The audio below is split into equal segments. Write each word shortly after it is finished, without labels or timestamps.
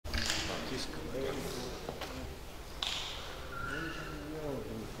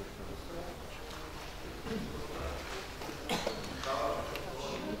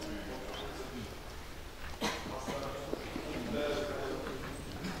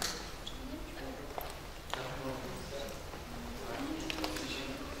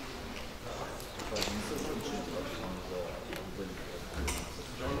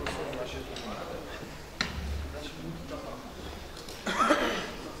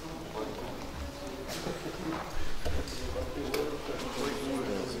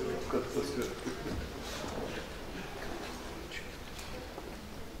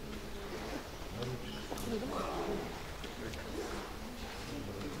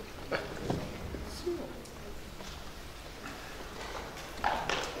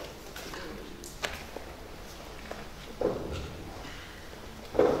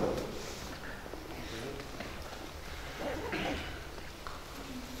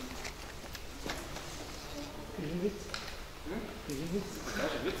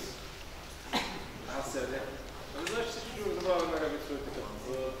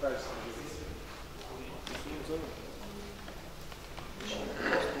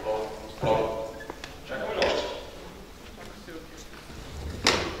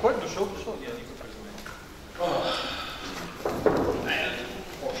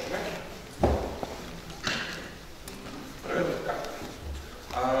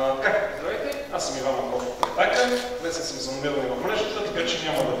Аз съм Иван Ванков от Гатакка. Днес съм заномиран в мрежата, така че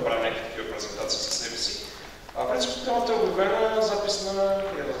няма да правя някакви такива презентации със себе си. Принципно темата е обявена запис на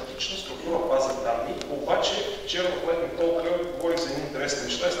йерархична структура база данни, обаче вчера в летния толка говорих за едни интересни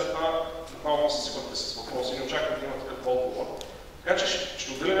неща и след това буквално се сипате с въпроси и не очаквам да има такъв отговор. Така че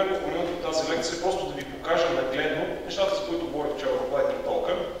ще отделя няколко минути от тази лекция, просто да ви покажа нагледно нещата, за които говорих вчера в летния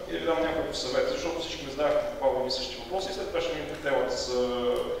толка и да ви дам няколко съвета, защото всички ме задавахте буквално и същи въпроси и след това ще минем темата за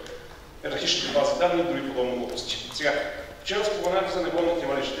йерархичните бази данни и дори подобни глупости. Сега, вчера споменах за невронните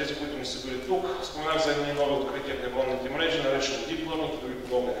мрежи, тези, които не са били тук, споменах за едни нови открития в невронните мрежи, наречено deep learning и дори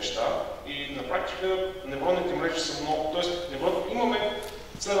подобни неща. И на практика невронните мрежи са много, т.е. имаме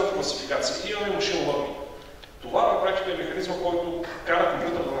следната класификация и имаме machine learning. Това на практика е механизма, който кара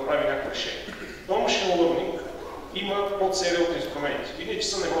компютър да направи някакво решение. Това machine learning има подсерия от инструменти, или че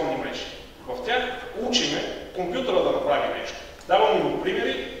са невронни мрежи. В тях учиме компютъра да направи нещо. Даваме му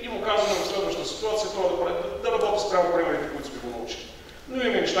примери и му казваме в следващата ситуация това да работи спрямо примерите, които сме го научили. Но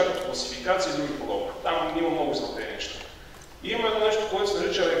имаме неща като класификация и други подобни. Там има много изплатени неща. И има едно нещо, което се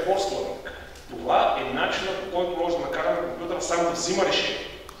нарича reinforcement learning. Това е начинът, по който може да накараме компютъра сам да взима решение.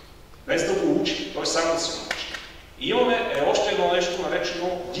 Без да го учи, той сам да се научи. И имаме още едно нещо,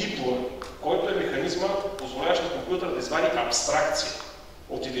 наречено deep learning, който е механизма, позволяващ на компютъра да извади абстракция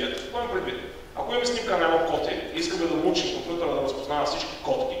от идеята. Това имам предвид. Ако имаме снимка на едно коте и искаме да научим компютъра да разпознава всички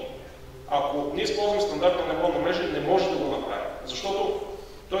котки, ако ние използваме стандартна невронна мрежа, не може да го направи. Защото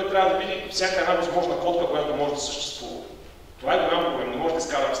той трябва да види всяка една възможна котка, която може да съществува. Това е голям проблем, не може да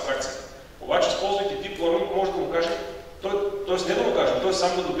изкара абстракцията. Обаче, използвайки deep learning, може да му каже, т.е. не да му кажем, той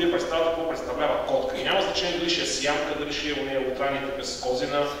сам да добие представата какво представлява котка. И няма значение дали ще е сямка, дали ще е утраните без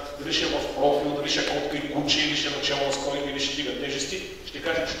козина, дали ще е в профил, дали ще е котка и куче, или ще е начална стойка, или ще дига тежести, ще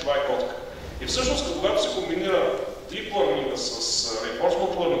каже, че това е котка. И всъщност, когато се комбинира deep learning с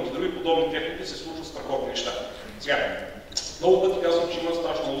reinforcement learning и други подобни техники, се случват страхотни неща. Сега, много пъти казвам, че има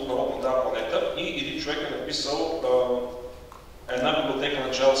страшно много народ на тази планета и един човек е написал една библиотека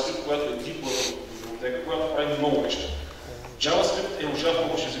на JavaScript, която е deep learning библиотека, която прави много неща. JavaScript е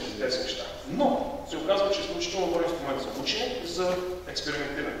ужасно лош език за тези неща, но се оказва, че е изключително добър инструмент за учене и за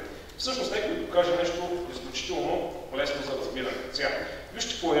експериментиране. Всъщност, нека ви покажа нещо изключително лесно за разбиране. Сега,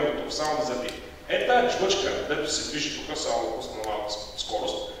 вижте какво е тук, само да заби. Тази жлъчка, където се движи тук, само да пусна на малка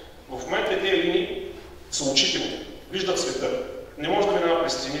скорост, в момента тези линии са учителни, виждат света. Не може да минава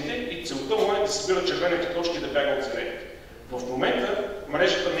през стените и целта му е да събира червените точки и да бяга от зелените. В момента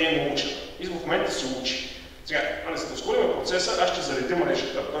мрежата не е научена и в момента се учи. Сега, за да ускорим процеса, аз ще заредя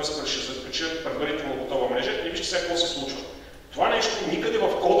мрежата, т.е. ще закача предварително готова мрежа и вижте сега какво се случва. Това нещо никъде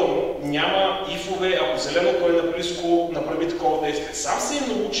в кода му няма ифове, ако зеленото е наблизко, направи такова действие. Сам се е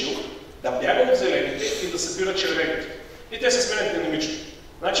научил да бяга от зелените и да събира червените. И те се сменят динамично.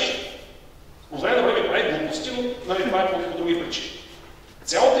 Значи, от време на време прави глупости, но това е по други причини.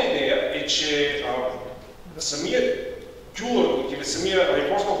 Цялата идея е, че самият тюлърник или самия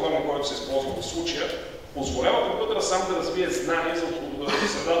reinforcement learning, който се използва в случая, позволява компютъра сам да развие знания за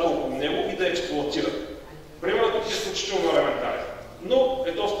средата около него и да експлоатира. Примерът тук е изключително елементарен, но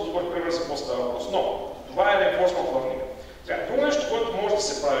е доста добър пример за какво става въпрос. Но това е reinforcement learning. Друго нещо, което може да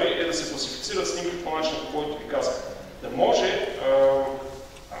се прави, е да се класифицират снимки по начина, по който ви казах. Да може,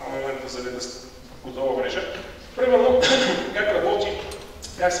 момента за да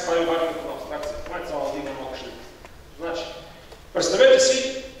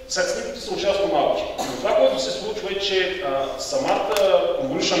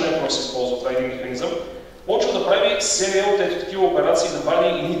convolution network се използва, това е един механизъм, почва да прави серия от ето такива операции, да вади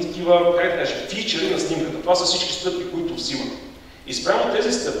едни такива, как да кажа, фичери на снимката. Това са всички стъпки, които взимат. И спрямо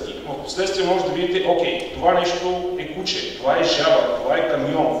тези стъпки, в последствие може да видите, окей, това нещо е куче, това е жаба, това е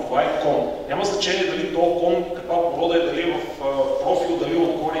камион, това е кон. Няма значение дали то кон, каква порода е, дали в профил, дали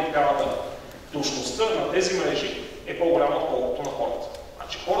отгоре и така нататък. Точността на тези мрежи е по-голяма, отколкото на хората.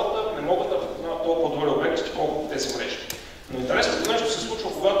 Значи хората не могат да познават толкова добре обектите, колкото тези мрежи. Но интересното нещо се случва,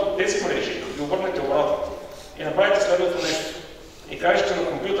 когато тези мрежи ви обърнете обратно и направите следното нещо. И кажете на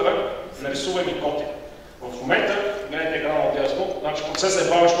компютъра, нарисувай ми коти. В момента, гледайте екрана отдясно, значи процесът е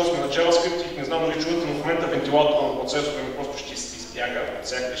бавен, защото сме на JavaScript и не знам дали чуете, но в момента вентилатора на процесора ми просто ще се изтяга,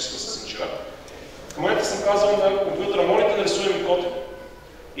 всякъде ще се сенчира. В момента съм казал на компютъра, моля да нарисувай ми коти.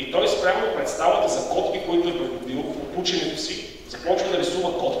 И той спрямо представата за котки, които е придобил от ученето си, започва да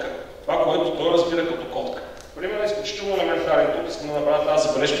рисува котка. Това, което той разбира като котка. Примерно е изключително елементарен. Тук искам да направя тази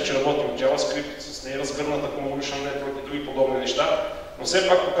забележка, че работим в JavaScript, с нея разгърната convolution network и други подобни неща, но все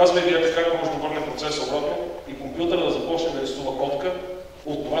пак показва идеята как може да върне процеса обратно и компютъра да започне да рисува котка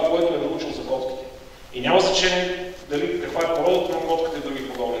от това, което е научил за котките. И няма значение дали каква е породата на котката и други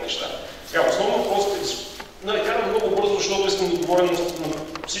подобни неща. Основно въпросите карам много бързо, защото искам да отговоря на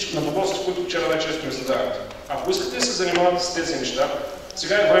всички на въпросите, които вчера най-често ми задавате. Ако искате да се занимавате с тези неща,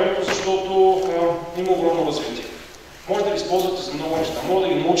 сега е времето, защото има огромно развитие. Може да ги използвате за много неща. Може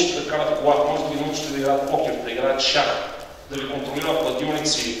да ги научите да карат кола, може да ги научите да играят покер, да играят шах, да ви контролират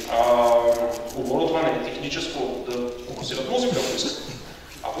хладилници, оборудване, техническо, да композират музика, ако искате.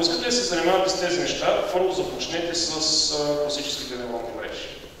 Ако искате да се занимавате с тези неща, първо започнете с класическите невронни мрежи.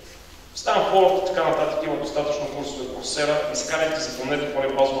 Станфорд, така нататък има достатъчно курсове в Курсера, изкарайте, запомнете поне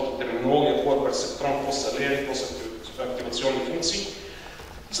базовата терминология, какво е персептрон, какво са леери, какво са активационни функции.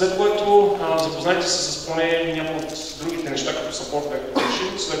 След което запознайте се с поне някои от другите неща, като support vector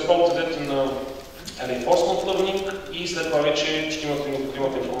machine. След това отидете на reinforcement learning и след това вече ще имате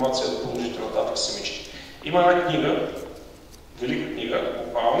необходимата информация да продължите нататък самички. Има една книга, велика книга,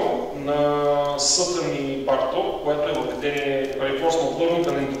 буквално, на SoftUni Барто, което е въведение Reinforcement Learning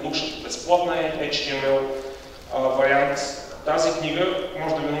на Introduction. Безплатна е HTML вариант. Тази книга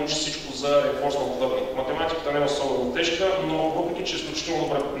може да ви научи всичко за Reinforcement Learning. Математиката не е особено тежка, но въпреки че е изключително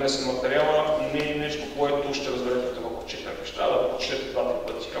добре поднесен материала, не е нещо, което ще разберете от едно прочитане неща, да прочетете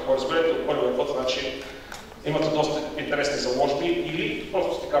два-три пъти. Ако разберете от първия път, значи имате доста интересни заложби или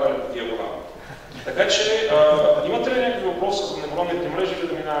просто сте карали по диагонал. Така че, имате ли някакви въпроси за невронните мрежи или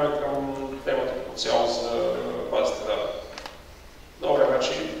да минаваме към темата като цяло за базите данни? Добре, значи,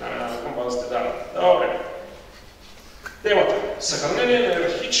 към базите данни. Добре. Темата. Съхранение на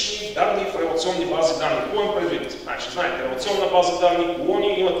йерархични данни в релационни бази данни. Какво им предвид? Значи, знаете, релационна база данни,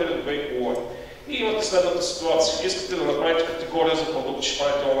 колони, имате редове и колони. И имате следната ситуация. Искате да направите категория за продукти, ще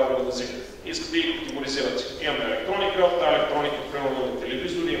правите онлайн магазин. Искате да ги категоризирате. Имаме електроника, в тази електроника, примерно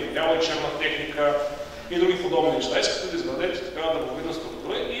телевизори, видео и черна техника и други подобни неща. Искате да изградете такава дървовидна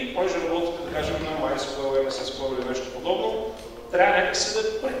структура и може да работите, да кажем, на MySQL, MSSQL или нещо подобно. Трябва някакси да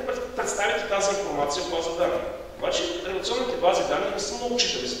представите тази информация в база данни. Обаче релационните бази данни не са много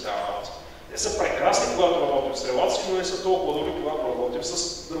читави за тази работа. Те са прекрасни, когато работим с релации, но не са толкова добри, когато работим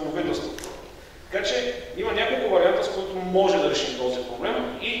с дървовидна структура. Така че има няколко варианта, с които може да решим този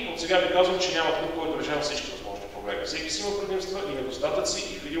проблем и от сега ви казвам, че няма клуб, който решава всички възможни проблеми. Всеки си има предимства и недостатъци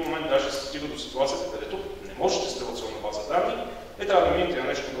и в един момент даже се стига до ситуацията, където не можете с релационна база данни, трябва да минете на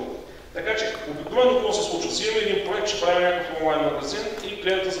нещо друго. Така че, обикновено какво се случва? Си имаме един проект, че правим някакъв онлайн магазин и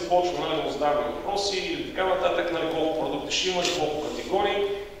клиентът започва да задава въпроси или така нататък, колко продукти ще има, колко категории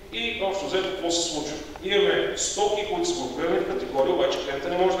и общо взето какво се случва. Имаме стоки, които са групирани в категории, обаче клиента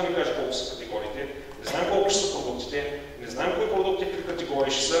не може да ни каже колко са категориите, не знаем колко ще са продуктите, не знаем кои продукти в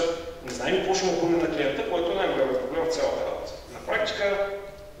категории ще са, не знаем какво ще му върне на клиента, който е най-големият проблем в цялата работа. На практика,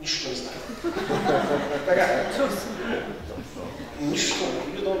 нищо не знаем. Нищо,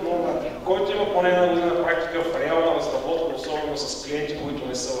 който има поне една година практика в реална разработка, особено с клиенти, които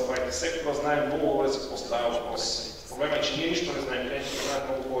не са в IT сектора, знае много добре за какво става въпрос. Проблемът е, че ние нищо не знаем, клиентите знаят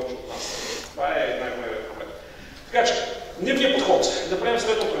много повече от нас. Това е най-големият проблем. Така че, нивният подход, да правим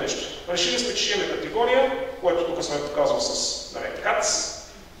следното нещо. Решили сме, че имаме категория, което тук сме показал с CATS,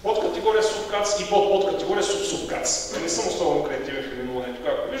 подкатегория SubCATS и подкатегория SubCATS. Не съм особено креативен в именуването,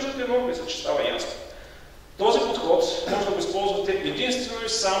 както виждате, но мисля, че става ясно. Този подход може да го използвате единствено и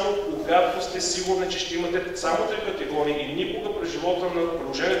само когато сте сигурни, че ще имате само 3 категории и никога през живота на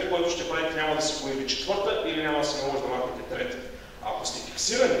приложението, което ще правите, няма да се появи 4-та или няма да се наложи да махнете 3-та. Ако сте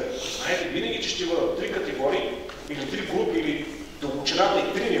фиксирани, знаете винаги, че ще бъдат 3 категории или 3 групи или дълбочината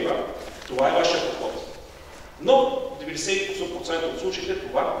и 3 нива, това е вашия подход. Но 90% от случаите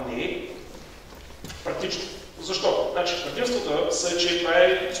това не е практично. Защо? Значи, предимствата са, че това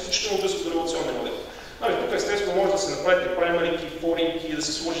е изключително близко до релационния модел. Тук естествено може да се направите праймарики, форинки, да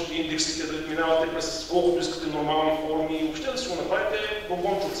се сложите индексите, да минавате през колкото искате нормални форми и въобще да си го направите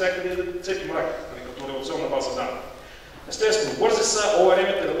бомбонче от всякъде и да цепи мрак, като релационна база данни. Естествено, бързи са,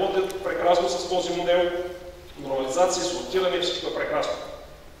 ORM-ите работят прекрасно с този модел, нормализация, сортиране, всичко е прекрасно.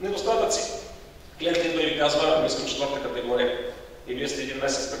 Недостатъци. Клиентът идва и ви казва, не искам четвърта категория и вие сте един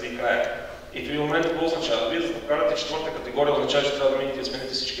месец преди края. И в един момент какво означава? Вие за да покарате четвърта категория означава, че трябва да минете и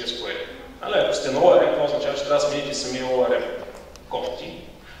смените всички SQL. Ако сте на ORM, това означава, че трябва да смените самия ORM. Кофти.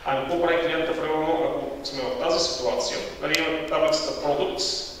 Ами какво прави клиента, примерно, ако сме в тази ситуация, имаме таблицата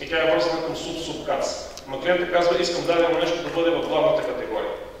Products и тя е вързана към Sub-Subcats. Ама клиента казва, искам дадено нещо да бъде в главната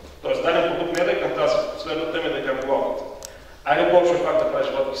категория. Тоест даден продукт не да е към тази, следващата е да е към главната. Айде почвай пак да правиш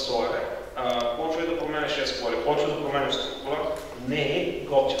въртки с ORM. Почвай да променеш SQL, почвай да променеш структура. Не е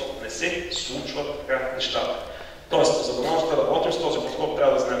готино. Не се случват така нещата. Тоест, за да можем да работим с този подход,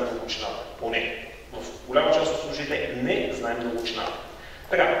 трябва да знаем дълбочината. Поне. В голяма част от случаите не знаем дълбочината.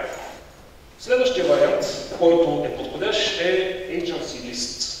 Така, следващия вариант, който е подходящ, е Agency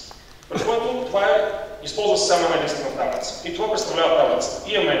List. През което това е, използва се само една единствена таблица. И това представлява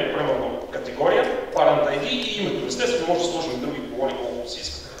таблицата. Имаме, примерно, категория, Parent ID и името. Естествено, може да сложим други колони, колкото си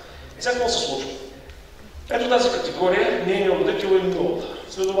искате. И сега какво се случва? Ето тази категория, нейният родител е нулата.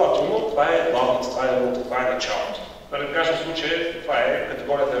 Следователно, това е главната, това е нулата, това е началото. Да кажем в случая, това е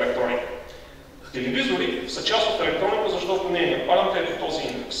категорията електроника. Телевизори са част от електроника, защото нейният парент е по този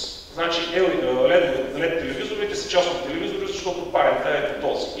индекс. Значи LED телевизорите са част от телевизори, защото парента е по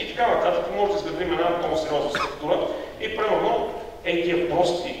този. И така нататък може да изградим една много сериозна структура. И примерно, тия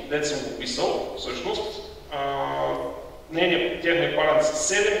прости, дето съм го писал, всъщност, техният парент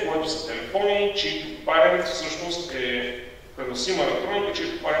са 7, които са телефони, чието парент всъщност е преносима електроника,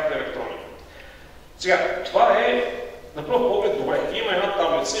 чието парент е електроника. Сега, това е на пръв поглед добре. Има една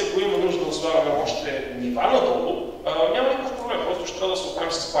таблица и ако има нужда да слагаме още нива надолу, няма никакъв проблем, просто ще трябва да се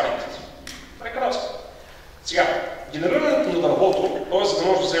оправим с парентите. Прекрасно. Сега, генерирането на дървото, т.е. за да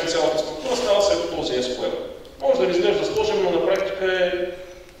може да вземем цялата структура, става след този SQL. Може да ви изглежда сложен, но на практика е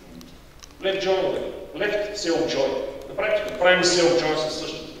left cell join. На практика правим cell join със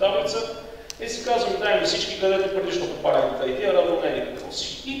същата таблица и си казваме, дай всички, където предишното парента и тия равнение какво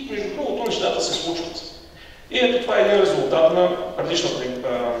си. И между другото нещата се случват. И ето това е един резултат на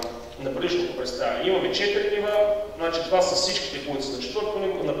предишното представяне. Имаме 4 нива, значи това са всичките, които са на четвърто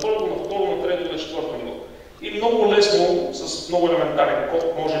ниво, на първо, на второ, на трето и на четвърто ниво. И много лесно, с много елементарен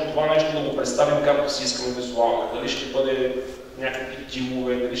код, може това нещо да го представим както си искаме визуално. Дали ще бъде някакви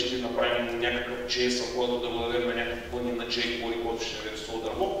тимове, дали ще направим някакъв JSON, който да бъдем на някакъв планин на jQuery, който ще ни рисува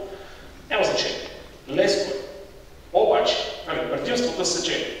дърво. Няма значение. Лесно е. Обаче, предимствата са,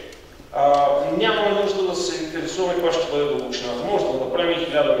 че нямаме нужда да се интересуваме каква ще бъде дълбочината. Може да направим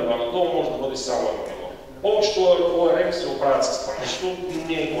 1000 нива надолу, може да бъде само едно ниво. Повечето ORM се оправят с това нещо,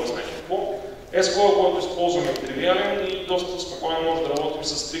 не е кой знае какво. SQL, който използваме е тривиален и доста спокойно може да работим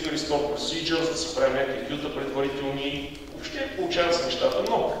с Trigger и Store Procedures, да си правим някакви кюта предварителни. Въобще получават се нещата,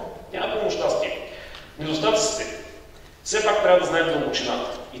 но няма пълно щастие. Недостатъците. Все пак трябва да знаем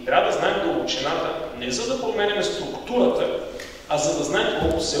дълбочината. И трябва да знаем дълбочината не за да променяме структурата, а за да знаем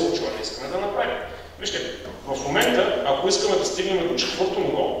колко SoftUni искаме да направим. Вижте, в момента, ако искаме да стигнем до четвърто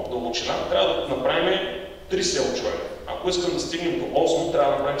ниво дълбочина, трябва да направим 3 SoftUni. Ако искаме да стигнем до 8,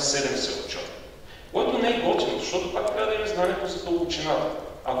 трябва да направим 7 SoftUni. Което не е готино, защото пак трябва да имаме знанието за дълбочината.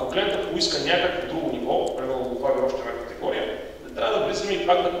 Ако клиентът поиска някакво друго ниво, примерно да добавя още една категория, да трябва да влизаме и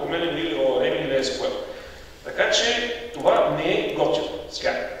пак да променим или ORM или SQL. Така че това не е готино.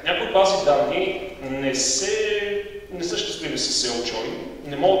 Сега, някои бази данни не са щастливи с SoftUni,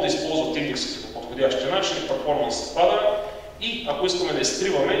 не могат да използват индексите по подходящия начин, перформансът пада и ако искаме да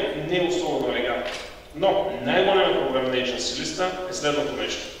изтриваме, не е особено елегантно. Но най-големият проблем на Agency листа е следното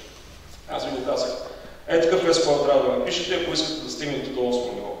нещо. Аз ви го казах. Такъв SQL трябва да напишете, ако искате да стигнете до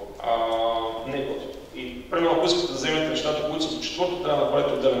 8 ниво. Не е готино. И примерно, ако искате да вземете нещата, които са до четвърто, трябва да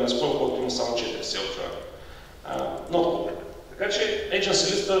направите отделен SQL, който има само 4 SoftUni. Но такова. Така че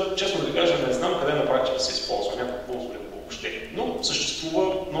Agency листа, честно да ви кажа, не знам къде на практика се използва, някакво ползва ли въобще. Но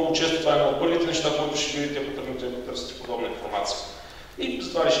съществува много често, това е едно от първите неща, които ще видите, ако тръгнете да потърсите подобна информация. И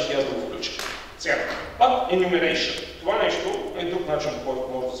затова реших аз да го включа. Сега, пак enumeration. Това нещо е друг начин, по който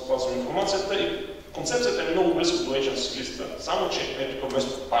може да запазваме информацията и концепцията е много близко до Agency листа, само че ето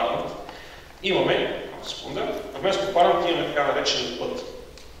вместо parent имаме, вместо parent имаме така наречен път.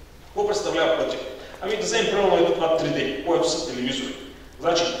 Какво представлява пътя? Ами да вземем примерно това 3D, което са телевизори.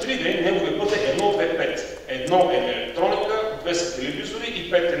 Значи 3D, неговия път е 1, 2, 5. Едно е електроника, 2 са телевизори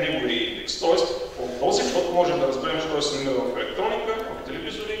и 5 е неговия индекс. Тоест, от този път можем да разберем, що се намира в електроника, в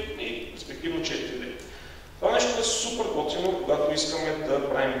телевизори и респективно 4D. Това нещо е супер готино, когато искаме да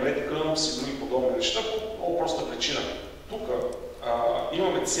правим breadcrumbs и други подобни неща, по много проста причина. Тук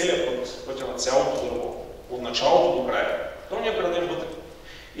имаме целият път, пътя на цялото дърво, от началото до края. То ни е граден вътре.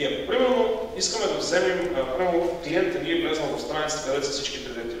 И ако, примерно, искаме да вземем, примерно, клиента ни е влезнал в страницата, където са всички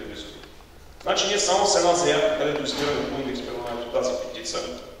 3D телевизори. Значи ние само с една заявка, където избираме по индекс, предлагането тази петица,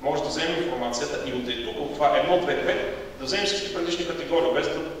 може да вземем информацията и от тук, от това 1, 2, 5, да вземем всички предишни категории, без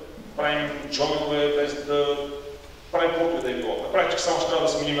да правим джойнове, без да правим каквото и да е било. На практика само ще трябва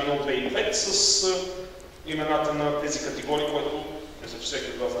да сменим 1, 2 и 5 с имената на тези категории, което мисля, че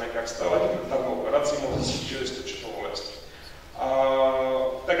всеки от вас знае как става. Елементарна операция може да се чуе изключително лесно.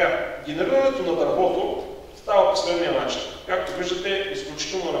 Така, генерирането на дървото става последния начин. Както виждате,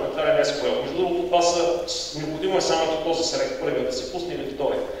 изключително елементарен SQL. Между другото, това необходимо е само този селект първия да се пусне или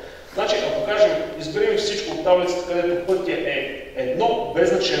втория. Значи, ако кажем, изберем всичко от таблицата, където пътя е едно, без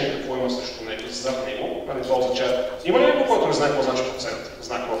значение какво има срещу него, зад него, нали, това означава. Има ли някой, който не знае какво значи процент?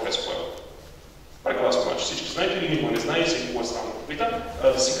 Знак в SQL. Прекрасно, значи всички знаете или никой не знае и всеки го е само да пита,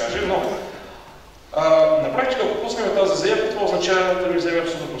 да си каже, но на практика, ако пуснем тази заявка, това означава да ми вземе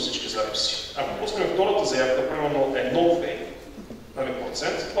абсолютно всички записи. Ако пуснем втората заявка, примерно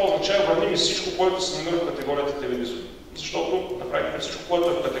 1-2%, това означава върни ми всичко, което се намира в категорията телевизори. Защото на практика всичко, което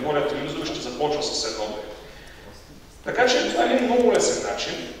е в категория телевизори, ще започва с 1-2. Така че това е много лесен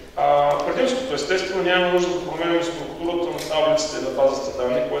начин. Предимството, естествено, няма нужда да променим структурата на таблиците и на базата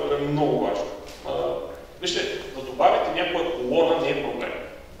данни, което е много важно. Вижте, да добавите някоя колона не е проблем.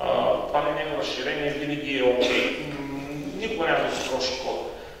 Това не е разширение, винаги е окей. Никога няма да се троши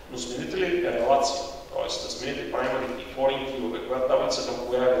код. Но смените ли релация, т.е. да смените primary и foreign key-ове, която таблица към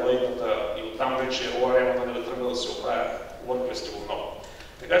коя е релейтната и оттам вече ORM-ата не да тръгва да се оправя WordPress-те отново.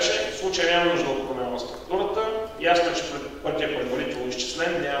 Така че в случая няма нужда да променяме структурата. Ясно е, че пътя е предварително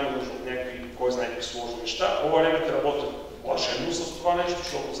изчислен, няма нужда от някакви, кой знае какви сложни неща. ORM-ите работят блаженно с това нещо,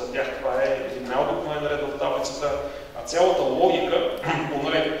 защото за тях това е един най-обикновен ред в таблицата, а цялата логика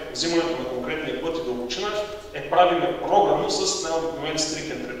по взимането на конкретния път и дълбочина е правиме програмно с най-обикновени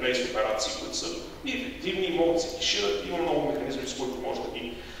strict and replace операции, които са и ефективни, и могат да се кешират, и има много механизми, с които може да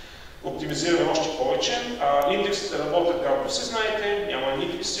ги оптимизираме още повече. Индексите работят, както си знаете, няма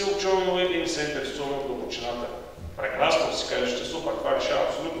никакви силчове и не се интересуваме от дълбочината. Прекрасно си кажете, супер, това решава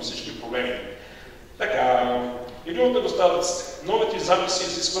абсолютно всички проблеми. Така, един от недостатъците. Новите записи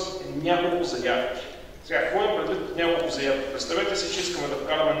изискват няколко заявки. Сега, какво е предвид няколко заявки? Представете си, че искаме да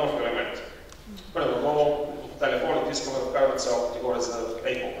вкараме нов елемент. Примерно, в телефоните искаме да вкараме цяла категория за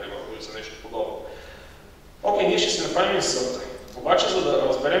Apple, примерно, или за нещо подобно. Окей, ние ще си направим инсърта. Обаче, за да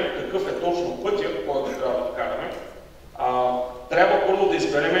разберем какъв е точно пътя, който трябва да вкараме, трябва първо да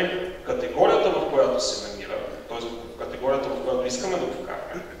изберем категорията, в която се намира, т.е. категорията, в която искаме да го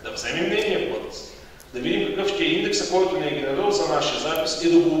вкараме, да вземем нейния път, да видим какъв ще е индекса, който ни е генерирал за нашия запис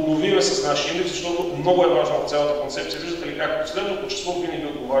и да го обновиме с нашия индекс, защото много е важно в цялата концепция. Виждате ли как последното число винаги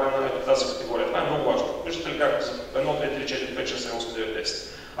отговаря на тази категория? Това е много важно. Виждате ли как за 1, 2, 3, 4, 5, 6, 7, 8, 9, 10.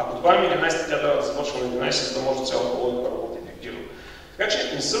 Ако добавим 11, тя трябва да започва на 11, за да може цялата логика да работи ефективно. Така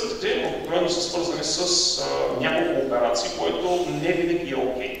че инсъртите обикновено са свързани с няколко операции, което не винаги е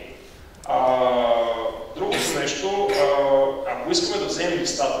окей. Другото нещо, ако искаме да вземем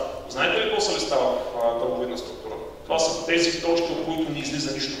листата, знаете ли какво са листа в дълговидна структура? Това са тези точки, от които не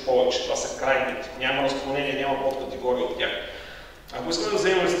излиза нищо повече. Това са крайните. Няма разклонение, няма подкатегория от тях. Ако искаме да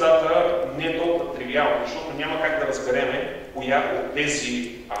вземем листата, не е толкова тривиално, защото няма как да разбереме коя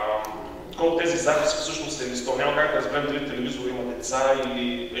от тези записи всъщност е листо. Няма как да разберем дали телевизор има деца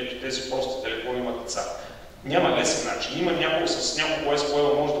или ето тези прости телефони имат деца. Няма лесен начин. Има няколко с няколко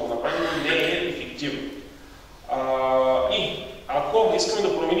SQL може да го направим, но не е ефективно. И ако искаме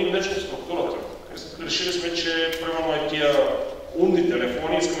да променим нещо в структурата, решили сме, че примерно е тия умни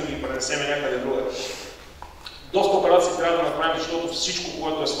телефони, искаме да ги пренесем някъде другаде. Доста операции трябва да направим, защото всичко,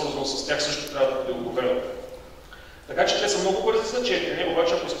 което е свързано с тях, също трябва да бъде одобрено. Така че те са много бързи за четене,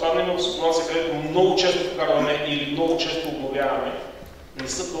 обаче ако изпаднем в ситуация, където много често вкарваме или много често обновяваме, не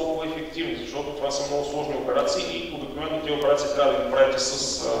са толкова ефективни, защото това са много сложни операции и обикновено тези операции трябва да ги правите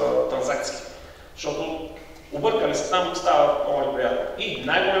с транзакции. Защото объркали се там, става много неприятно. И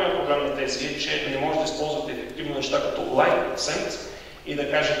най-големият проблем на тези е, че не може да използвате ефективно неща като like, send и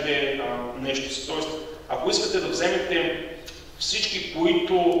да кажете нещо си. Тоест, ако искате да вземете всички,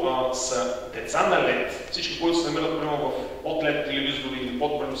 които са деца на LED, всички, които се намират примерно в под LED телевизори или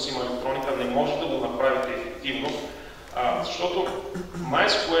под преносима електроника, не може да го направите ефективно, Защото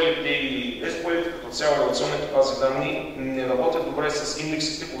MySQL и SQL като цяло релационните бази данни не работят добре с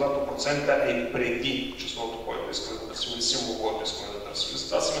индексите, когато процента е преди числото, което искаме да търсим, или символ, който искаме да търсим. За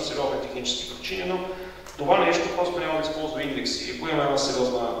това си има сериозни технически причини, но това нещо просто няма да използва индекси. Ако има една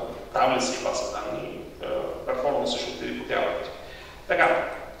сериозна таблица и база данни, перформанса ще отиде по тялата.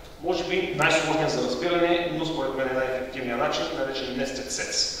 Така, може би най-сложният за разбиране, но според мен е най-ефективният начин, наречен nested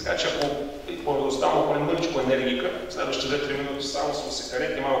sets. Така че ако оставам по-мъничко енергика, следващите 2-3 минути само се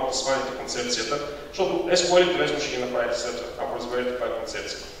усекарете и малко да свалите концепцията, защото SQL-ите лесно ще ги направите след това, ако разберете каква е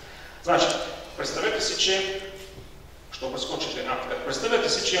концепцията. Значи, представете си, че що прескочите? Представете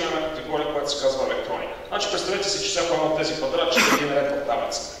си, че имаме категория, която се казва електроника. Значи, представете си, че всяко едно от тези квадрати ще един ред в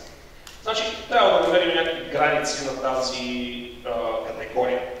таблицата. Значи, трябва да намерим някакви граници на тази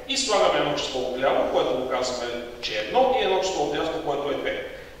категория. И слагаме едно число отляво, което го казваме, че е едно, и едно число отдясно, което е 2.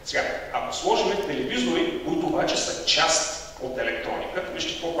 Сега, ако сложим телевизори, които обаче са част от електроника,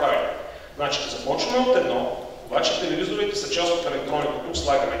 вижте какво правим. Значи, започваме от едно, обаче телевизорите са част от електроника. Тук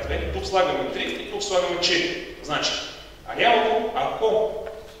слагаме 2, тук слагаме 3 и тук слагаме 4. Значи, реално, ако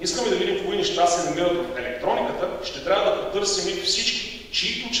искаме да видим кои неща се намират в електрониката, ще трябва да потърсим и всички,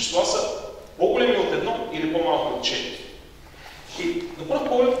 чието числа са по-големи от едно или по-малко от 4. И на пръв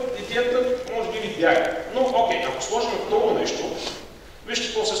поглед идеята може би ви бяга. Но окей, ако сложим второ нещо, вижте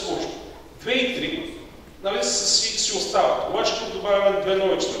какво се случва. 2 и 3 нали, си остават. Обаче тук добавяме две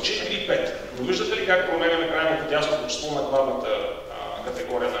нови числа, 4 и 5. Но виждате ли как променяме крайното дясното число на главната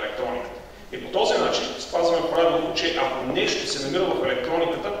категория на електрониката? И по този начин спазваме правилото, че ако нещо се намира в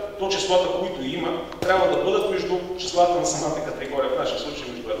електрониката, то числата, които има, трябва да бъдат между числата на самата категория, в нашия случай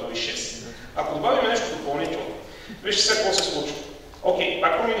между 1 и 6. Ако добавим нещо допълнително, вижте сега какво се случва. Окей,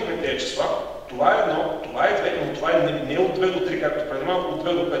 пак променихме тези числа, това е 1, това е 2, но това е не от 2 до 3, както преди малко, от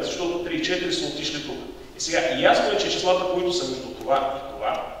 2 до 5, защото 3 и 4 са отишли тук. И сега ясно е, че числата, които са между това и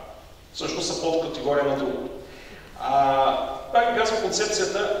това, всъщност са под категория на друго. Пак казвам,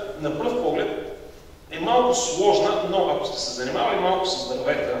 концепцията на пръв поглед е малко сложна, но ако сте се занимавали малко с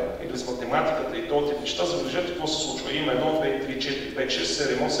дървета или с математиката и този тип неща, забележете какво се случва. Има 1, 2, 3, 4, 5, 6,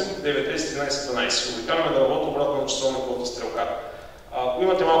 7, 8, 9, 10, 11, 12. Обикаляме да работя обратно на часовниковата стрелка. Ако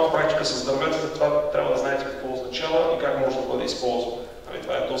имате малко практика с дърветата, това трябва да знаете какво означава и как може да бъде използвано.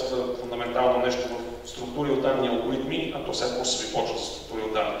 Това е доста фундаментално нещо в структури от данни и алгоритми, а то сега курс се ви почва за структури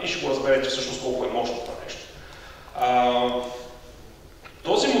от данни. И ще го разберете всъщност колко е мощно това нещо.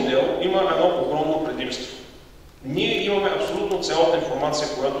 Този модел има едно огромно предимство. Ние имаме абсолютно цялата информация,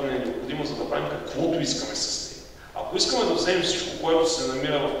 която ни е необходима, за да правим каквото искаме с нея. Ако искаме да вземем всичко, което се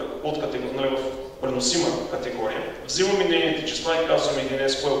намира в подкатегория, в преносима категория, взимаме нейните числа и казваме един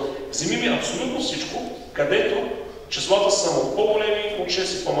SQL, взимаме абсолютно всичко, където числата са само по-големи от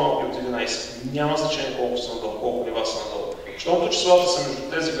 6 и по-малки от 11. Няма значение колко са надолу, колко нива са надолу. Защото числата са между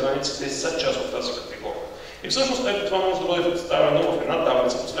тези граници, те са част от тази категория. И всъщност ето това може да бъде представено в една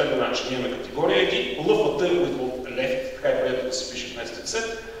таблица по следния начин. Ние имаме категория ID, LFT, които от left, така е прието да се пише в nested set.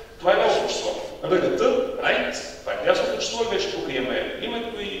 Това е лявото число. RGT, right, това е дясното число и вече тук имаме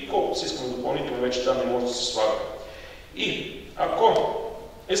името и колкото си искаме допълнително, вече там не може да се слага. И ако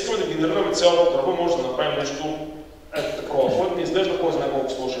искаме да генерираме цялото дърво, може да направим нещо ето такова, което не изглежда кой знае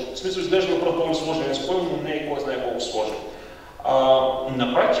колко сложен. В смисъл изглежда направо по-ми сложен SQL, но не е кой знае колко сложен.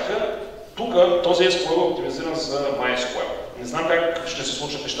 На практика, тук този SQL е оптимизиран за MySQL. Не знам как ще се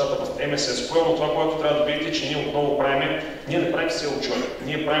случат нещата в MS SQL, но това, което трябва да видите, е, че ние отново правим, ние не правим SQL.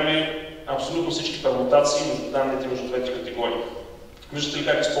 Ние правим абсолютно всички пермутации между данните между двете категории. Виждате ли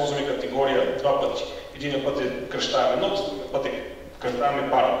как използваме категория два пъти? Един път е кръщаваме едно, другия път е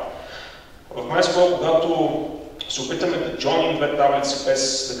кръщаваме пара. В MySQL, когато се опитаме да джойним две таблици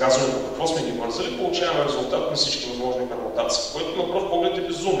без да казваме по какво сме ги вързали, получаваме резултат на всички възможни пермутации, което на пръв поглед е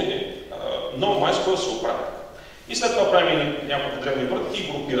безумие, но MySQL се оправя. И след това правим няколко древни върти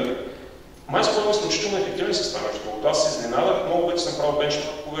и групираме. MySQL е изключително ефективен с това нещо. Когато аз се изненадах, много пъти съм правил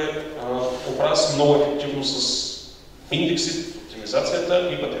бенчмаркове, оправя се много ефективно с индекси, оптимизацията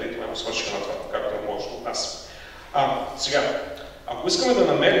и батериите. Ме свършиха на това, както е може от нас. Сега, ако искаме да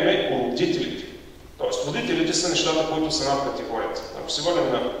намерим родителите, т.е. родителите са нещата, които са над категорията. Ако се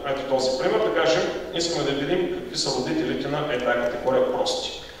върнем на ето този пример, да кажем, искаме да видим какви са родителите на тази категория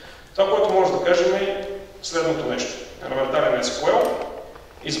прости. Това, което може да кажем е следното нещо. Елементарен SQL,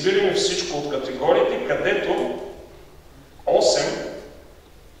 избираме всичко от категориите, където 8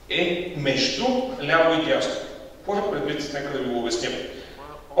 е между ляво и дясно. Какво е предвид? Нека да ви го обясним.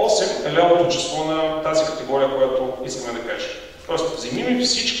 8 е лявото число на тази категория, която искаме да кажем. Тоест, вземим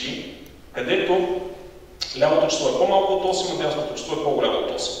всички, където лявото число е по-малко от 8, а дясното число е по-голямо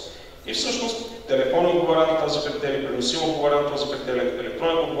от 8. И всъщност телефон отговаря на този критерий, преносим отговаря на този критерий,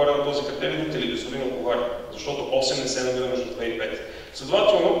 електроник отговаря на този критерий, но телевизори не отговаря, защото 8 не се намира между 2 и 5.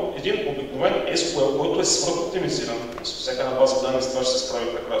 Следователно, един обикновен SQL, който е свръхоптимизиран, с всяка на база данни с това ще се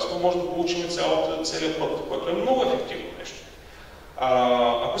справи прекрасно, може да получим целият път, което е много ефективно нещо.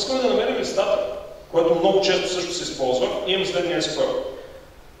 Ако искаме да намерим листата, което много често също се използва, имаме следния SQL.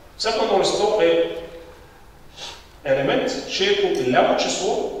 Всяко едно листо е елемент, чието ляво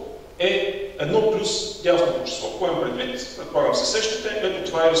число е 1 плюс дясното число. Кое имам предвид? Предполагам се сещате,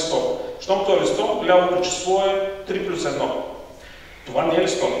 ето това е листо. Щом това е листо, лявото число е 3 плюс 1. Това не е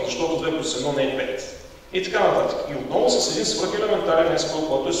листо, защото 2 плюс 1 не е 5. И така нататък. И отново с един свръхелементарен SQL,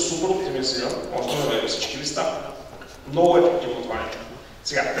 който е супер оптимизиран, може да намерим всички листа. Много ефективно това е.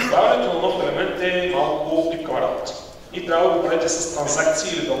 Сега, добавянето на нов елемент е малко пипкава работа. И трябва да го правите с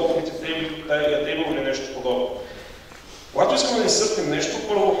транзакции или да логните тейбъл или нещо подобно. Когато искаме да инсъртим нещо,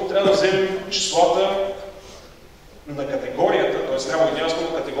 първо трябва да вземем числата на категорията, т.е. ляво и дясно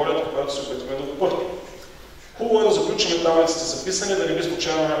на категорията, която се опитваме да попърнем. Хубаво е да заключим таблиците записани, да не би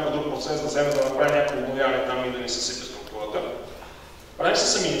случайно някой друг процес да вземе да направи някакво обновяване там и да не съсипе структурата. Правим се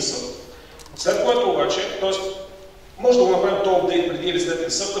сами инсърт. След което обаче, т.е. може да го направим този апдейт преди или след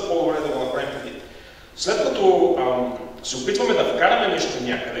инсърта, по-добре да го направим преди. След като се опитваме да вкараме нещо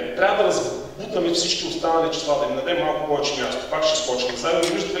някъде, трябва да разбутаме всички останали числа, да им дадем малко повече място. Пак ще скочим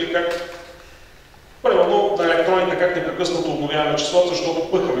заедно. Виждате ли как, примерно на електроника, как непрекъснато обновяваме числата,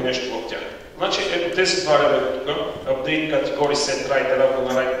 защото пъхаме нещо в тях. Значи, ето тези два реда тук, update категории set right равно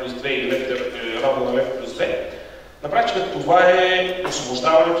на right плюс 2 и left равно на left плюс 2. На практика това е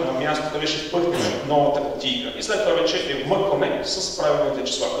освобождаването на мястото, къде ще пъхнем новата кутийка. И след това вече я вмъкваме с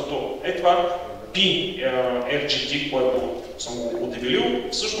правилните числа. Като е това PRGT, което съм го отделил,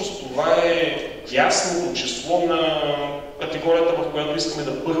 всъщност това е ясното число на категорията, в която искаме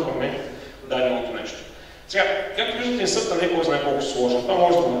да пъхваме даденото нещо. Сега, както виждате, инсърта не е кой знае колко сложен. Това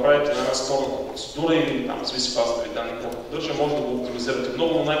може да го направите на една скорната процедура или там, зависи базата ви данни, колко поддържа, може да го оптимизирате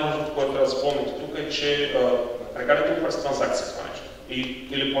много, но най-важното, което трябва да запомните тук е, че прекарате го през транзакция това нещо.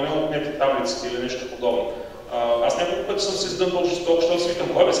 Или поне отнете таблиците или нещо подобно. Аз няколко пъти съм се издънтал жестоко, защото си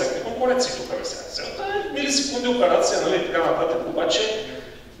викам, бе, всякакви конкуренции тук, бе, сега. Милисекунди операция, нали, така нататък. Обаче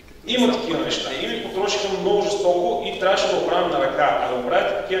има такива неща. И ми потрошиха много жестоко и трябваше да оправим на ръка. А да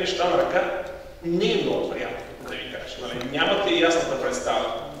оправите такива неща на ръка не е много приятно, да ви кажа. Нали? Нямате ясната представа.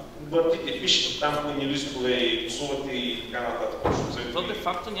 Въртите, пишете там пълни листове и псувате и така нататък. То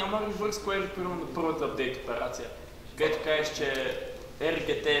де-факто няма ревърс query, примерно на първата апдейт операция. Където кажеш, че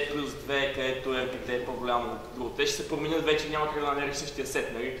RGT е плюс 2, където RGT е по-голямо от друго. Те ще се променят вече, няма как да намериш същия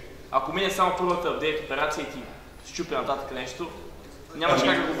сет, нали? Ако мине само първата апдейт операция и ти щупи нататък нещо, нямаш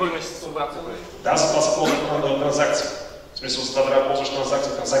как да го върнеш с обратно. Да, за това се ползва на транзакция. В смисъл, за това трябва да ползваш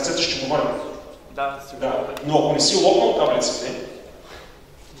транзакция. Транзакцията ще го върне. Да, сигурно. Но ако не си логнал таблиците,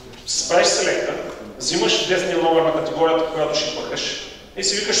 правиш селекта, взимаш десния номер на категорията, която ще пъхаш и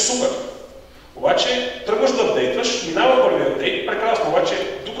си викаш супер. Обаче тръгваш да апдейтваш, минава първият апдейт, прекрасно, обаче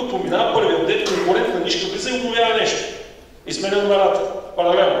докато минава първият апдейт, конкурентна нишка влиза и обновява нещо. И сменя номерата,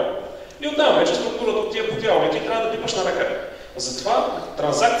 паралелно. И оттам вече структурата от тия потяваме и ти трябва да пипаш на ръка. Затова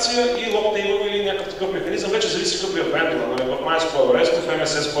транзакция и лог тейбъл или някакъв такъв механизъм вече зависи какъв е вендора. Нали? В MySQL REST, в MS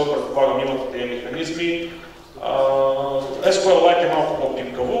SQL предполагам имат тези механизми. SQLite е малко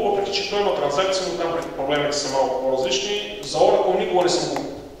по-пипкаво, въпреки че той има транзакции, но там проблемите са малко по-различни. За Oracle никога не съм го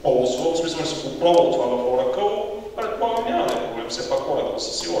ползвал, в смисъл не съм го пробвал това в Oracle, предполагам няма да е проблем, все пак Oracle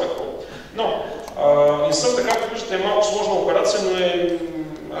са си Oracle. Но инсърта, както виждате, е малко сложна операция, но е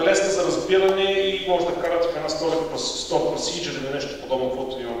лесна за разбиране и може да вкарате в една store procedure или нещо подобно,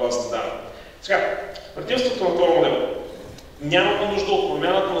 каквото има базата данни. Сега, предимството на този модел. Нямаме нужда от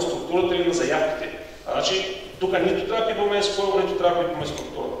промяната на структурата или на заявките. Значи, тук нито трябва да пипаме SQL, нито трябва да пипаме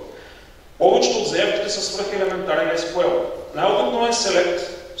структурата. Повечето от заявките са свръхелементарен SQL. Най-обикновен селект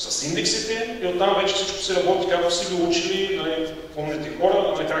с индексите и оттам вече всичко се работи, както си ви учили, нали, помните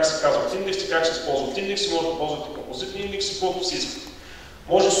хора, нали, как се казват индекси, как се използват индекси, може да ползвате композитни индекси, колкото си искате.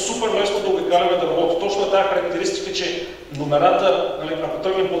 Може супер лесно да обикаляме да работи. Точно тази характеристика, че номерата, нали, ако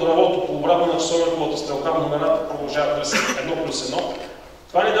тръгнем по дървото по обратно на часовниковата стрелка, номерата продължават да са 1 плюс 1.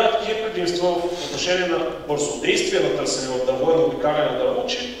 Това ни дава такива предимства в отношение на бързодействие на търсене в дърво и на обикаляне на дърво,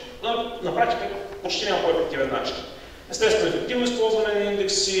 че на практика почти няма по-ефективен начин. Естествено, ефективно използване на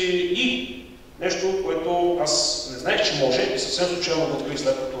индекси и нещо, което аз не знаех, че може и съвсем случайно го открих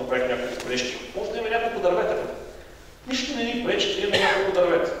след като направих някакви бележки. Може да има няколко дървета. Нищо не ни пречи да има няколко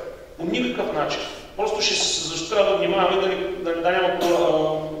дървета. По никакъв начин. Просто ще трябва да внимаваме да няма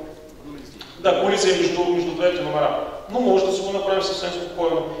колизия между двете номера. но може да си го направим съвсем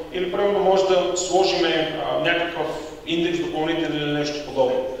спокойно. Или примерно може да сложим някакъв индекс допълнителен или нещо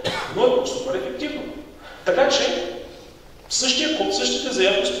подобно. Но е супер ефективно. Така че същия код, същите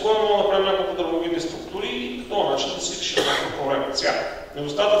заявки спокойно мога да направим няколко дървовидни структури и по този начин да си решим някакъв проблем. Сега,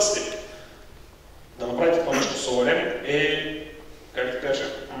 недостатъците да направите това нещо с ORM е, как да кажа,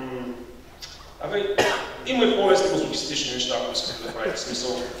 има и по-лесни мазохистични неща, ако искате да правите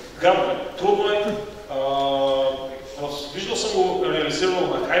смисъл. Гадно е, трудно е. Виждал съм го реализирано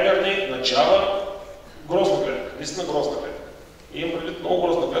на Hibernate, на Java, грозна гледка, наистина грозна гледка. И имам предвид много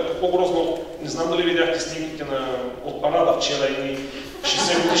грозна гледка, по-грозно, не знам дали видяхте снимките от парада вчера и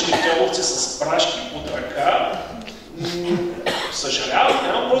 60 годишни тяловци с прашки под ръка. Съжалявам,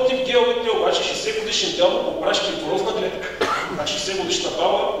 нямам против геовете, обаче 60 годишни тяло по прашки и грозна гледка. А 60 годишна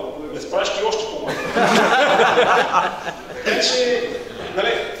баба без прашки още по-грозна. Така че,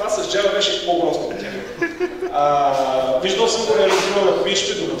 това с Java беше по-грозно от тях. Виждал съм го реализирал на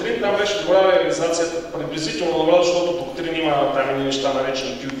PHP доктрин, там беше добра реализацията, приблизително добра, защото доктрин има там неща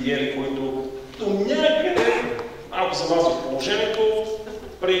наречени QDL, които до някъде малко замазват положението.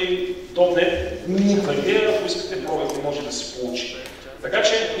 При .NET никаква идея, ако искате, пробвайте, може да се получи. Така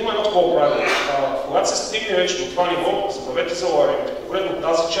че има едно такова правило. Когато се стигне вече до това ниво, забавете за ORM. Конкретно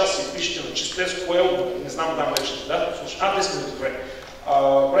тази част и пишете на чист SQL, не знам там вече да, слушай, 10 минути време.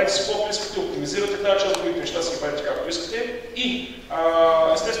 Правите си каквото искате, оптимизирате тази част, другите неща си правите както искате и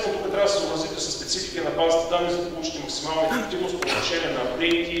естествено тук трябва да се съобразите с специфики на базата данни, за да получите максимална ефективност по отношение на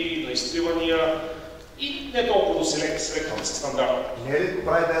апдейти, на изтривания и не толкова до селектване с стандарта. Не е ли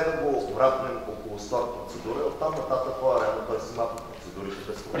добра идея да го вратнем около стар процедура и оттам нататък по-рано, т.е. си махнем процедурите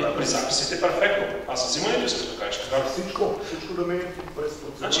без проблем? При записите е перфектно. Аз със взимането искам да кажа така. Всичко да минем през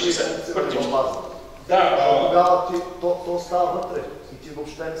Значи, процедурите в базата. Да, тогава то става вътре и ти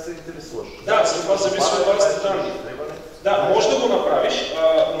въобще не се интересуваш. Да, за това зависи от базата данни. Да, може да го направиш,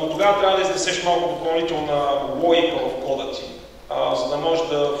 но тогава трябва да изнесеш малко допълнителна логика в кода ти, за да можеш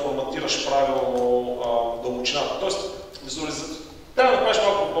да форматираш правилно дълбочината. Тоест, трябва да направиш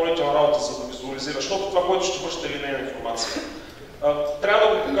малко допълнителна работа, за да визуализираш, защото това, което ще връща линейна информация. Трябва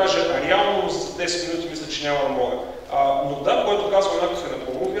да го покажа реално, за 10 минути мисля, че няма да мога. Но да, който казва Ванков е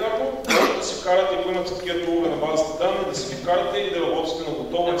напълно вярно, може да си вкарате, ако имате такива тулове на базата данни, да си ги вкарате и да работите на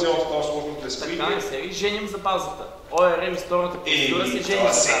готово, цялата тази сложност да скрите. Така не се ли женим за базата? ORM историята процедура се жени за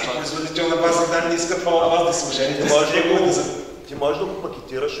всеки производител на база данни иска това от вас да се жените. Ти можеш да го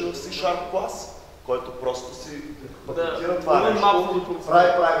пакетираш и в C# клас, който просто си пакетира това нещо, прави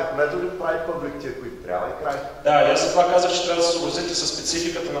private методи, прави public тия, които трябва и край. Да, и аз за това казах, че трябва да се съобразите с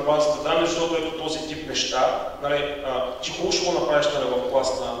спецификата на базата данни, защото ето този тип неща, ти хубаво ще го направиш в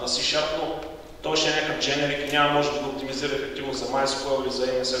клас на C#, но той ще е някакъв дженерик и няма може да го оптимизира ефективно за MySQL или за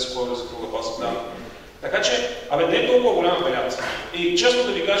MSSQL или за друга база данни. Така че, не е толкова голям вариант. И честно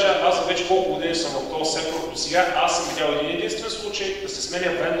да ви кажа, аз вече колко години съм в този сектор, до сега аз съм видял един единствен случай да се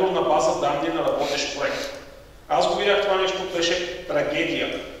сменя вендор на база данни на работещ проект. Аз го видях, това нещо беше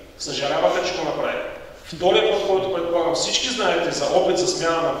трагедия. Съжаляваха, че го направих. Втория път, който предполагам всички знаете за опит за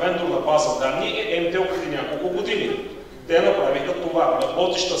смяна на вендор на база данни е MTL преди няколко години. Те направиха това.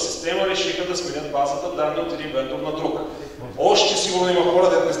 Работеща система решиха да сменят базата данни от един вендор на друг. Още сигурно има хора,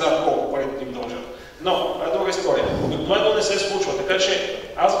 да не знаят колко пари им дължат. Но, това е друга история. Обикновено не се случва, така че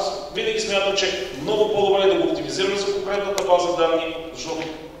аз винаги смятам, че много по-добре е да го оптимизираме за конкретната база данни, защото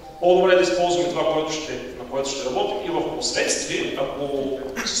по-добре е да използваме това, на което ще работим и в последствие,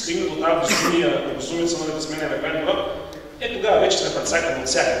 ако се стигне до тази безумица да сменяме вендора, тогава вече сме предсакани от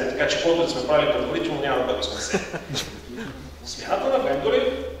всякъде, така че който да сме правили предварително няма да бъде спасен. Смяната на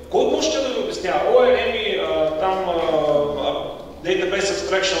вендори, кой може да ви обяснява? ORM, там Database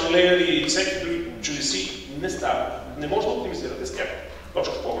Abstraction Layer и всеки други чудеси не става. Не може да оптимизирате с тях.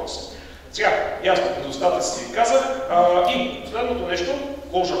 Точка по-въпрос. Сега, ясно, недостатъци ви казах. И следното нещо,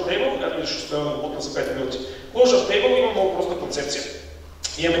 Closure Table, ще стоя да работя за 5 минути. Closure Table има много проста концепция.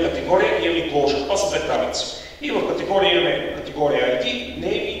 Имаме категория и имаме Closure. Това са две таблици. И в категория имаме категория ID,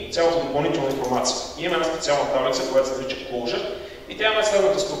 не и цялата допълнителна информация. Имаме една специална таблица, която се нарича Closure и тя има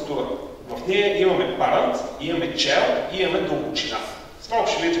следната структура. В нея имаме parent, имаме child и имаме дълбочина. Малко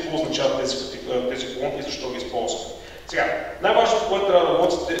ще видите какво означават тези колонки и защо ги използваме. Сега, най-важното, което трябва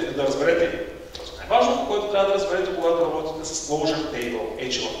да разберете, когато работите с Closure Table, е,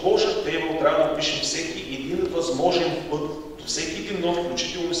 че в Closure Table трябва да опишем всеки един възможен път, до всеки един нов,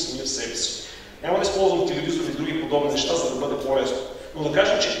 включително самия в себе си. Няма да използвам телевизор и други подобни неща, за да бъде по-лесно. Но да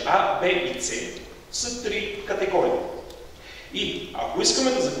кажем, че А, Б и С са три категории. И ако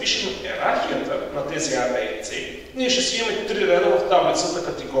искаме да запишем йерархията на тези А, Б и С, ние ще си имаме 3 реда в таблицата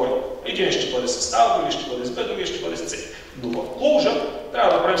категория. Един ще бъде с А, другия ще бъде с Б, другия ще бъде с С. Но в Closure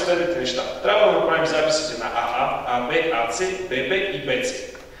трябва да направим следните неща. Трябва да направим записите на АА, АБ, АЦ, ББ и БЦ.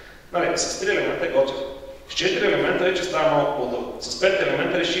 Нали, с 3 елемента е готово. С 4 елемента вече става малко по-дълго. С 5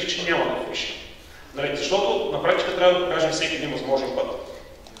 елемента реших, че няма да пишем. Нали, защото на практика трябва да покажем всеки един възможен път.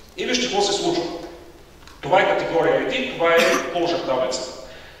 И вижте какво се случва. Това е категория ID, това е Closure таблицата.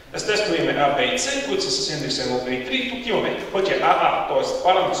 Естествено имаме А, Б и С, които са с индекс 1, 2 и 3 и тук имаме пътя АА, т.е.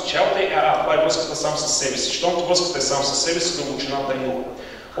 Parent Child е АА, това е връзката сам със себе си. Щомто връзката е сам със себе си, дълбочината е 0.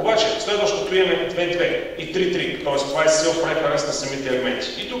 Обаче, следващото имаме 2-2 и 3-3, т.е. това е self-reference на самите елементи.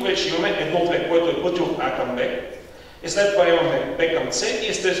 И тук вече имаме 1-2, което е пътя от А към Б. И след това имаме Б към С и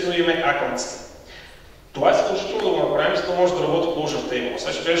естествено имаме А към С. Това е задължително да го направим, за да може да работи Closure Table.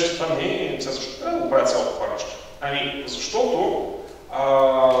 Сега ще кажа, че това не е... Защо трябва да го правя цялото това нещо? Ами, защото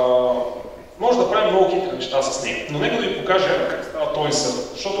може да правим много хитри неща с нея. Но нека да ви покажа как става този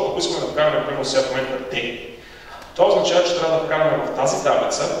insert. Защото ако искаме да вкараме, примерно сега в момента T, това означава, че трябва да вкараме в тази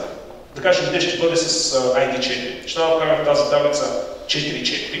таблица, да кажем, T ще бъде с ID4. Ще трябва да вкараме в тази таблица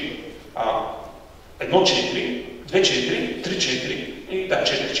 4-4, 1-4, 2-4, 3-4 и да,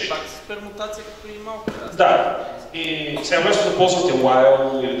 4-4. Пак с пермутация, като и малко. Да. И сега вместо да ползвате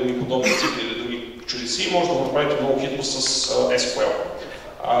while или други подобни цикли или други чудеси, може да го направите много хитро с SQL.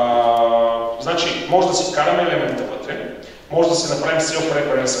 Значи, може да си вкараме елемента вътре, може да се направим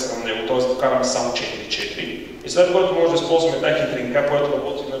self-reference към него, т.е. да вкараме само 4-4 и след което може да използваме тази хитринка, която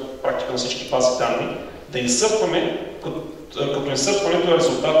работи на практика на всички бази данни, да инсъртваме, като инсъртването е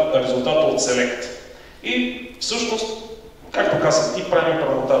резултата от select. И всъщност, както казах ти, правим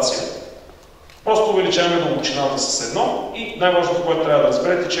пермутация. Просто увеличаваме дълбочината с едно и най-важното, което трябва да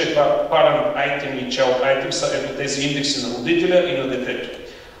разберете, че е това parent item и child item са ето тези индекси на родителя и на детето.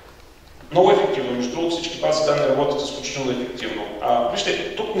 Много ефективно, между другото всички бази данни работят изключително ефективно.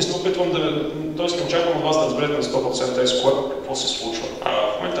 Вижте, тук не се опитвам т.е. не очаквам от вас да разберете на 100% SQL какво се случва.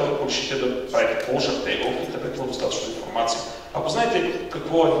 В момента, ако решите да правите Closure Table, интернет има достатъчно информация. Ако знаете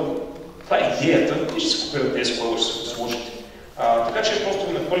какво е, това е идеята, и ще се копирате SQL, ще се го сложите. Така че просто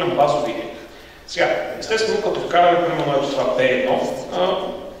ви нахвърлям базови идеи. Сега, естествено, като вкараме примерно ето това P1,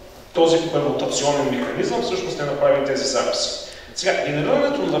 този пермутационен механизъм всъщност ще направи тези записи. Сега,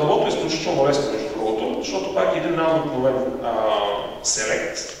 генерирането на дървото е изключително лесно, между другото, защото пак е един най-обикновен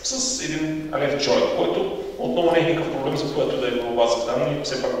select с един left join, който отново не е никакъв проблем, за което да е било база данни,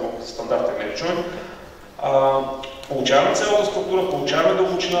 все пак стандартен left join. Получаваме цялата структура, получаваме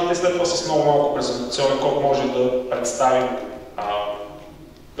дълбочината и след това с много малко презентационен код може да представим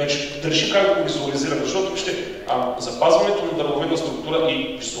вече да решим как да го визуализираме, защото запазването на дървовидна структура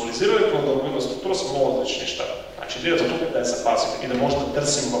и визуализирането на дървовидна структура са много различни неща. Значи идеята тук е да я запазим и да може да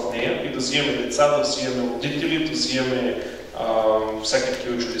търсим в нея и да взимаме деца, да взимаме родители, да взимаме всякакви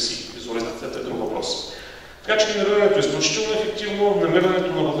такива чудеси. Визуализацията е друг въпрос. Така че генерирането е изключително ефективно,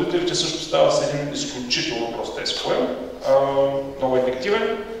 намирането на родителите също става с един изключително прост SQL, много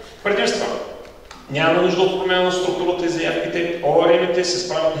ефективен. Предимства. Няма нужда от промяна на структурата и заявките. ORM-ите се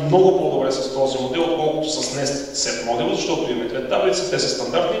справят много по-добре с този модел, отколкото с Nest Set модел, защото имаме две таблици, те са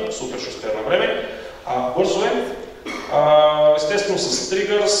стандартни, супер ще успея на време. Бързо е. Естествено с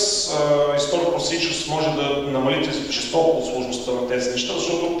triggers и store procedures може да намалите често от сложността на тези неща,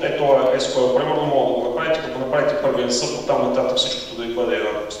 защото ето SQL примерно мога да го направите, като направите първия насъд, оттам нататък всичкото да бъде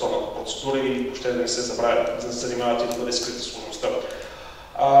една повторната процедура и въобще да не се забравя, да не се занимавате и да бъде скрита сложността.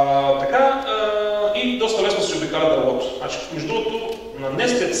 Така и доста лесно се обикаля дървото. Значи, между другото, на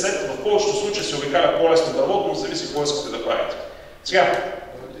Nested Set в повечето случаи се обикаля по-лесно дървото, но зависи какво искате да правите. Сега,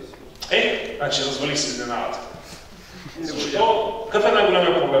 значи развалих се изненадата. Защо? Какъв е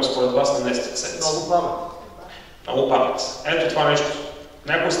най-големият проблем според вас на Nested Set? Много памет. Много памет. Ето това нещо.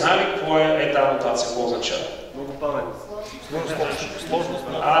 Някой знае ли какво е тази нотация, какво означава? Много памет. Сложност.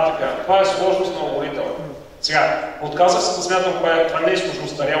 Така. Това е сложност на алгоритъма. Сега, отказах се да смятам, това не е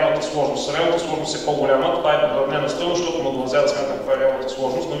сложността, реалната сложност. Реалната сложност е по-голяма, това е равнена стойност, защото ме отвързя да смятам каква е реалната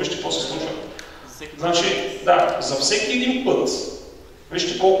сложност, но вижте какво се случва. Значи, да, за всеки един път,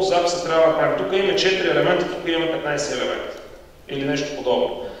 вижте колко записа трябва да направим. Тук имаме 4 елемента, тук имаме 15 елемента. Или нещо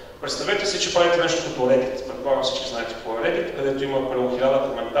подобно. Представете си, че правите нещо като Reddit. Предполагам всички знаете какво е Reddit, където има през 1000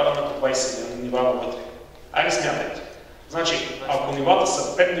 коментара на 20 нива навътре. Айде смятайте. Значи, ако нивата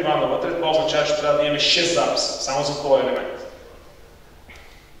са 5 нива навътре, това означава, че трябва да имаме 6 записа, само за този елемент.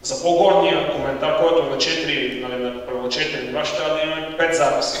 За по-горния коментар, който е на 4, на 4 нива, ще трябва да имаме 5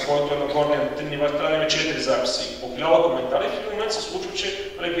 записа, който е на горния на 3 нива, ще трябва да имаме 4 записи. По компилява коментари и в един момент се случва,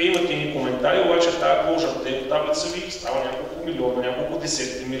 че вие имате едни коментари, обаче тази closure таблица ви става няколко милиона, няколко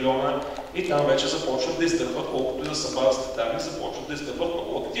десетки милиона и там вече започват да издърпват, колкото и да са базите данни, започват да издърпват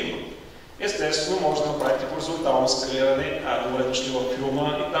много активно. Естествено, може да направите хоризонтално скалиране, добре дошли във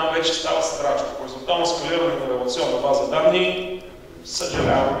филма и там вече става страшно. Хоризонтално скалиране на релационна база данни,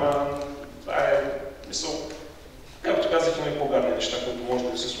 съжалявам, това е мисъл. Както казах, има и по-гадни неща, които може да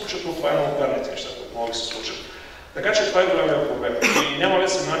ви се случат, но това е много гадните неща, които могат да се случат. Така че това е големия проблем и няма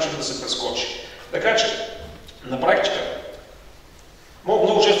лесен начин да се прескочи. Така че, на практика,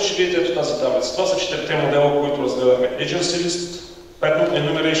 много често ще видите ето тази таблица. Това са 4-те модела, които разгледахме. Agency List, Pattern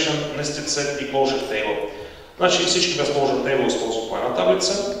Enumeration, Nested Set и Closure Table. Значи всички без Closure Table използват по една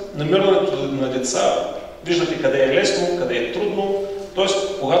таблица. Намирането на деца, виждате къде е лесно, къде е трудно.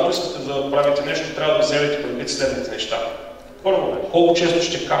 Тоест, когато искате да правите нещо, трябва да вземете предвид следните неща. Първо, колко често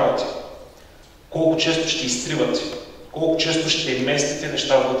ще карате, колко често ще изтривате, колко често ще местите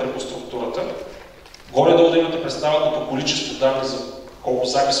неща вътре по структурата. Горе-долу да имате представа като количество данни за колко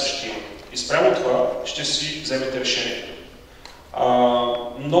записа ще има. И спрямо това ще си вземете решението.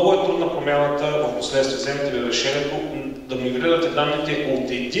 Много е трудна промяната в последствие. Вземете ли решението да мигрирате данните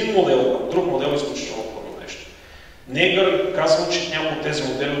от един модел към друг модел, изключително трудно нещо. Не е казано, че някой от тези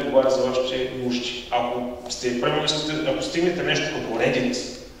модели отговаря за вашите нужди. Ако стигнете нещо като Reddit,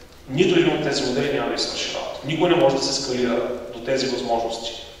 нито един от тези модели няма да извърши работа. Никой не може да се скалира до тези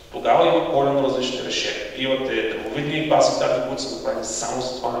възможности. Тогава има коренно различни решения. Имате древовидни бази данни, които са направени само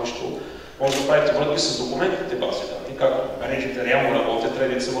за това нещо. Може да правите връзки с документните бази данни, както Reddit реално работят,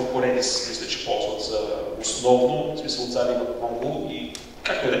 Reddit са в Redis, мисля, че ползват за основно, в смисъл отзади имат много и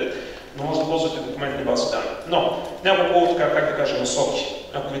както и да е. Но може да ползвате документни бази данни. Но няколко, така, как да кажа, насоки.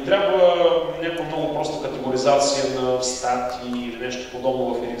 Ако ви трябва някаква много проста категоризация на статии или нещо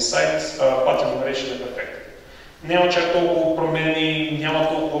подобно в един сайт, Pattern Enumeration е перфектен. Няма чак толкова промени, няма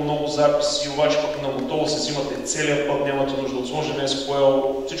толкова много записи, обаче пък на готово се взимате целият път, нямате нужда от сложен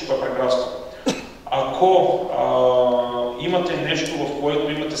SQL, всичко е прекрасно. Ако имате нещо, в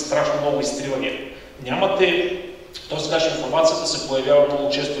което имате страшно много изтривания, нямате, т.е. информацията се появява много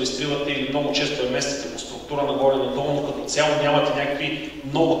често изтривате или много често я местите по структура нагоре-надолу, но като цяло нямате някакви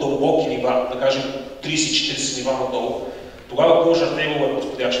много дълбоки нива, да кажем 30-40 нива надолу, тогава Closure Table е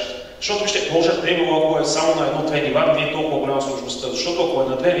подходящ. Защото вижте, Closure Table, ако е само на едно-две нива, не е толкова голяма сложността, защото ако е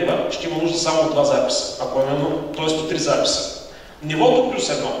на две нива, ще има нужда само от 2 записа, ако е на едно, т.е. от 3 записа. Нивото плюс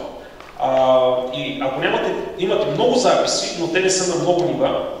едно. И ако имате много записи, но те не са на много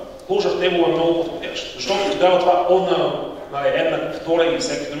нива, Closure Table е много подходящ. Защото тогава това О на една, втора и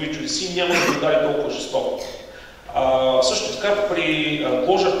всеки други чудеси няма да удари толкова жестоко. Също така при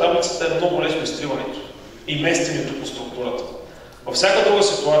Closure таблицата е много лесно изтриването и местенето по структурата. Във всяка друга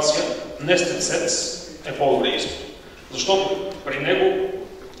ситуация, Nested Sets е по-добре избор. Защото при него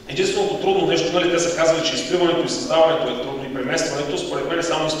единственото трудно нещо, нали, те са казали, че изтриването и създаването е трудно и преместването, според мен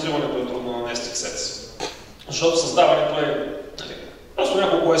само изтриването е трудно на Nested Sets. Защото създаването е просто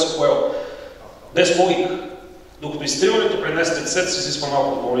няколко SQL, без логика. Докато изтриването при Nested Sets изисква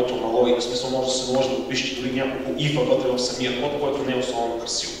малко допълнителна логика, в смисъл може да се наложи да опишете дори няколко if вътре в самия код, което не е особено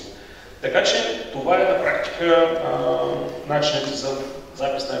красиво. Така че това е на практика начините за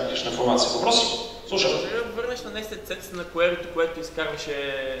запис на йерархична информация. Въпроси? Слушам. Може ли да върнеш на Nested Sets на query-то, което изкарваше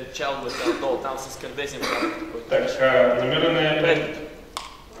чайлдовете надолу, там с кардезиен правилото? Така, намиране...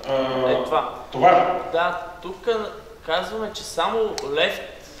 това. Това? Да, тук казваме, че само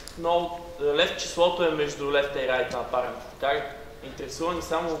left числото е между left и right на парента. Така интересува ни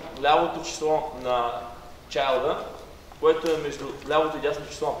само лявото число на чайлда, което е между лявото и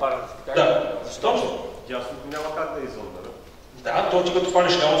дясното число на парента. Да, точно. Дясното няма как да е извън, да? Да, то ти като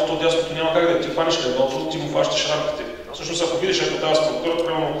фаниш лявото, то дясното няма как да е. Ти фаниш лявото, ти му фащаш рамките. Всъщност, ако видиш ето тази структура,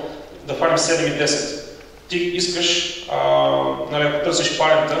 примерно да фаним 7 и 10, ти искаш, ако търсиш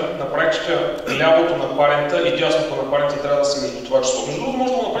парента, на практика лявото на парента и дясното на парента трябва да са между това число. Между другото,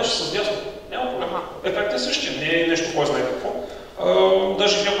 може да го направиш с дясното. Няма проблем. Ефектът е същия, не е нещо кой знае какво.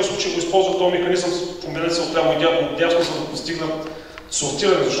 Даже в някой случай го използват този механизъм с комбинация от ляво и дясно, за да постигнат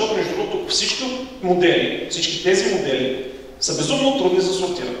сортиране. Защото, между другото, всички тези модели са безумно трудни за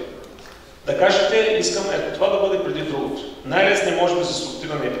сортиране. Да кажете, искам ето това да бъде преди другото. Най-лесният може би за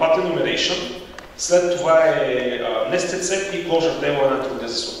сортиране е Pattern Enumeration, след това е Nested Set и Closure Table е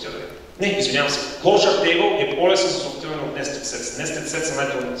най-трудният за сортиране. Не, извинявам се. Closure Table е по-лесен за сортиране от Nested Sets. Nested Sets са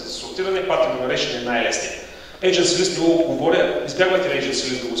най-трудните за сортиране, Pattern Enumeration е най-лесният. Agency List не го говоря, избягвайте ли Agency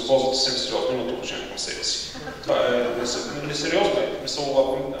List да го използвате съвсем сериозно, имате отношение към себе си. Това е несериозно.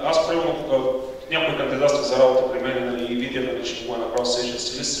 Аз примерно някой кандидатствах за работа при мен и видя, че го е направил с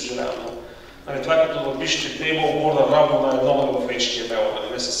Agency List, съжалявам, но Това е като да пишете table border равно на едно в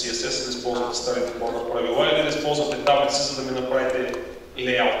HTML, не с CSS, да използвате старите border правила или да използвате таблици, за да ми направите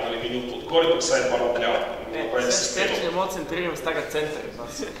layout, менюто отгоре, пък сайдбар отляво. Сега че не мога да центрирам с тага център.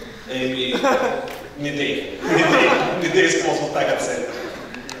 Не дей използва тага център.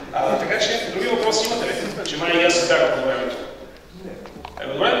 Така че, други въпроси имате ли? Че май и аз се бягам по времето.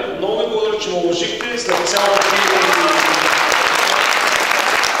 Добре, много ви благодаря, че ме уважихте. След цялото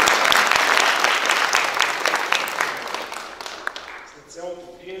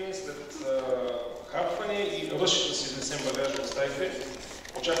пиене, след хапване и ръшите да си изнесем багажа да оставите,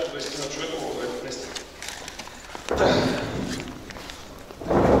 очаквам 20 човека, благодаря наистина.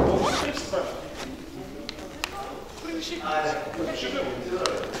 Благодаря, че се прави. Превиши.